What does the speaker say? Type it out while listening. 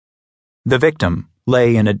The victim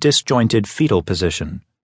lay in a disjointed fetal position,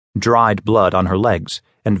 dried blood on her legs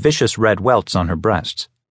and vicious red welts on her breasts,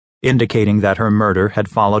 indicating that her murder had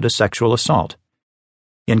followed a sexual assault.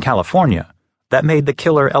 In California, that made the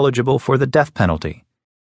killer eligible for the death penalty.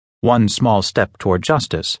 One small step toward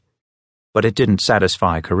justice, but it didn't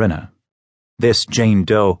satisfy Corinna. This Jane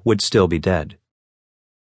Doe would still be dead.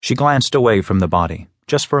 She glanced away from the body,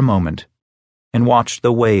 just for a moment, and watched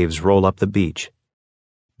the waves roll up the beach,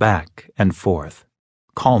 back and forth,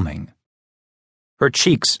 calming. Her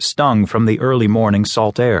cheeks stung from the early morning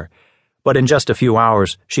salt air, but in just a few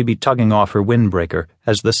hours she'd be tugging off her windbreaker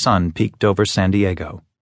as the sun peeked over San Diego.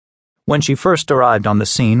 When she first arrived on the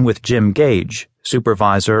scene with Jim Gage,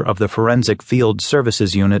 supervisor of the Forensic Field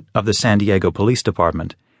Services Unit of the San Diego Police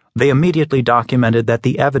Department, they immediately documented that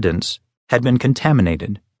the evidence had been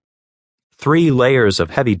contaminated. 3 layers of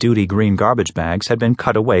heavy-duty green garbage bags had been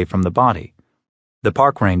cut away from the body. The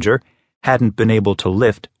park ranger hadn't been able to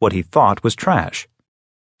lift what he thought was trash,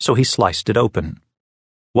 so he sliced it open.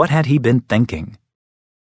 What had he been thinking?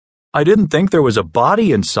 "I didn't think there was a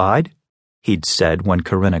body inside," he'd said when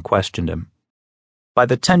Corinna questioned him. By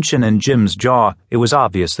the tension in Jim's jaw, it was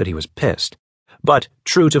obvious that he was pissed, but,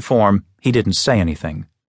 true to form, he didn't say anything.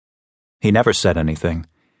 He never said anything,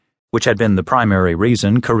 which had been the primary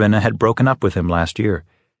reason Corinna had broken up with him last year.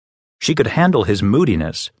 She could handle his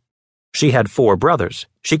moodiness. She had 4 brothers.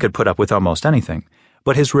 She could put up with almost anything,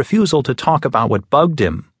 but his refusal to talk about what bugged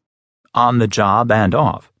him, on the job and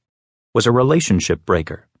off, was a relationship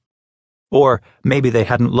breaker. Or maybe they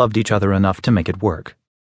hadn't loved each other enough to make it work.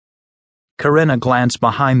 Corinna glanced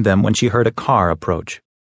behind them when she heard a car approach.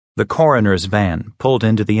 The coroner's van pulled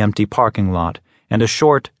into the empty parking lot, and a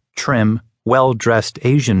short, trim, well-dressed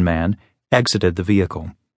Asian man exited the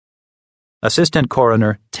vehicle. Assistant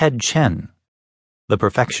Coroner Ted Chen, the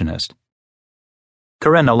perfectionist.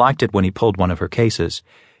 Corinna liked it when he pulled one of her cases,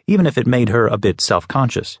 even if it made her a bit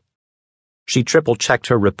self-conscious. She triple-checked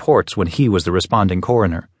her reports when he was the responding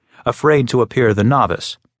coroner, afraid to appear the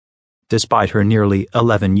novice, despite her nearly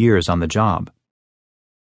 11 years on the job.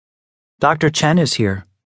 "Dr. Chen is here,"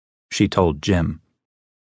 she told Jim.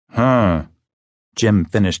 Jim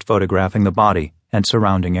finished photographing the body and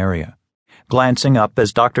surrounding area, glancing up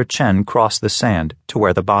as Dr. Chen crossed the sand to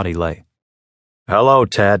where the body lay. "Hello,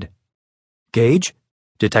 Ted." "Gage?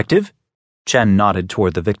 Detective?" Chen nodded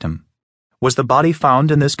toward the victim. "Was the body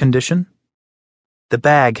found in this condition?" "The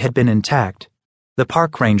bag had been intact. The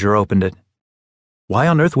park ranger opened it." "Why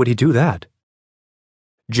on earth would he do that?"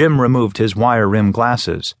 Jim removed his wire-rimmed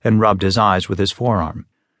glasses and rubbed his eyes with his forearm.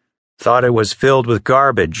 "Thought it was filled with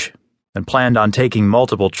garbage and planned on taking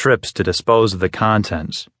multiple trips to dispose of the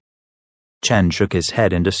contents." Chen shook his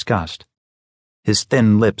head in disgust, his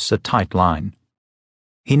thin lips a tight line.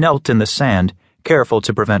 He knelt in the sand, careful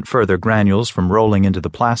to prevent further granules from rolling into the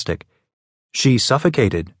plastic. "She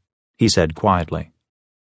suffocated," he said quietly.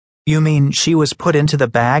 "You mean she was put into the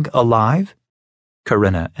bag alive?"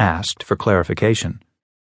 Corinna asked for clarification.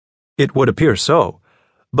 "It would appear so,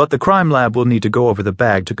 but the crime lab will need to go over the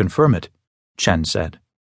bag to confirm it," Chen said.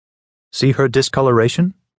 "See her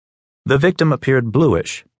discoloration?" The victim appeared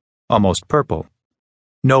bluish, almost purple.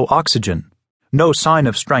 No oxygen, no sign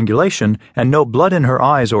of strangulation, and no blood in her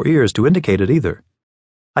eyes or ears to indicate it either.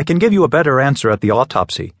 "I can give you a better answer at the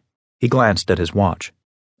autopsy." He glanced at his watch.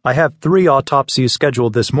 "I have 3 autopsies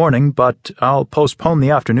scheduled this morning, but I'll postpone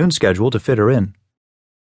the afternoon schedule to fit her in."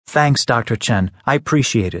 "Thanks, Dr. Chen. I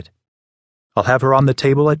appreciate it." "I'll have her on the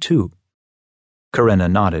table at 2. Corinna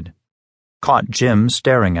nodded, caught Jim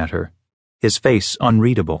staring at her, his face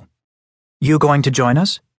unreadable. "You going to join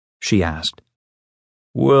us?" she asked.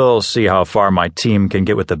 "We'll see how far my team can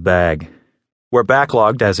get with the bag. We're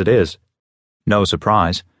backlogged as it is." No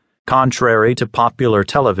surprise. Contrary to popular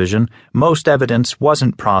television, most evidence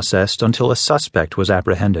wasn't processed until a suspect was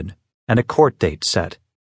apprehended and a court date set.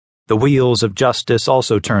 The wheels of justice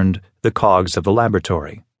also turned the cogs of the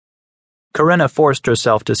laboratory. Corinna forced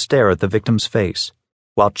herself to stare at the victim's face,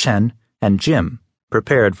 while Chen and Jim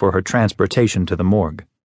prepared for her transportation to the morgue.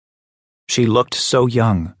 She looked so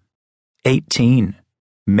young. 18,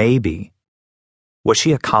 maybe. Was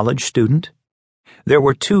she a college student? There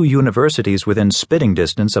were 2 universities within spitting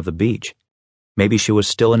distance of the beach. Maybe she was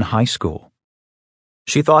still in high school.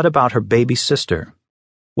 She thought about her baby sister.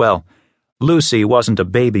 Well, Lucy wasn't a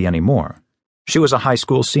baby anymore. She was a high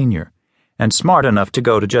school senior, and smart enough to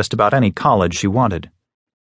go to just about any college she wanted.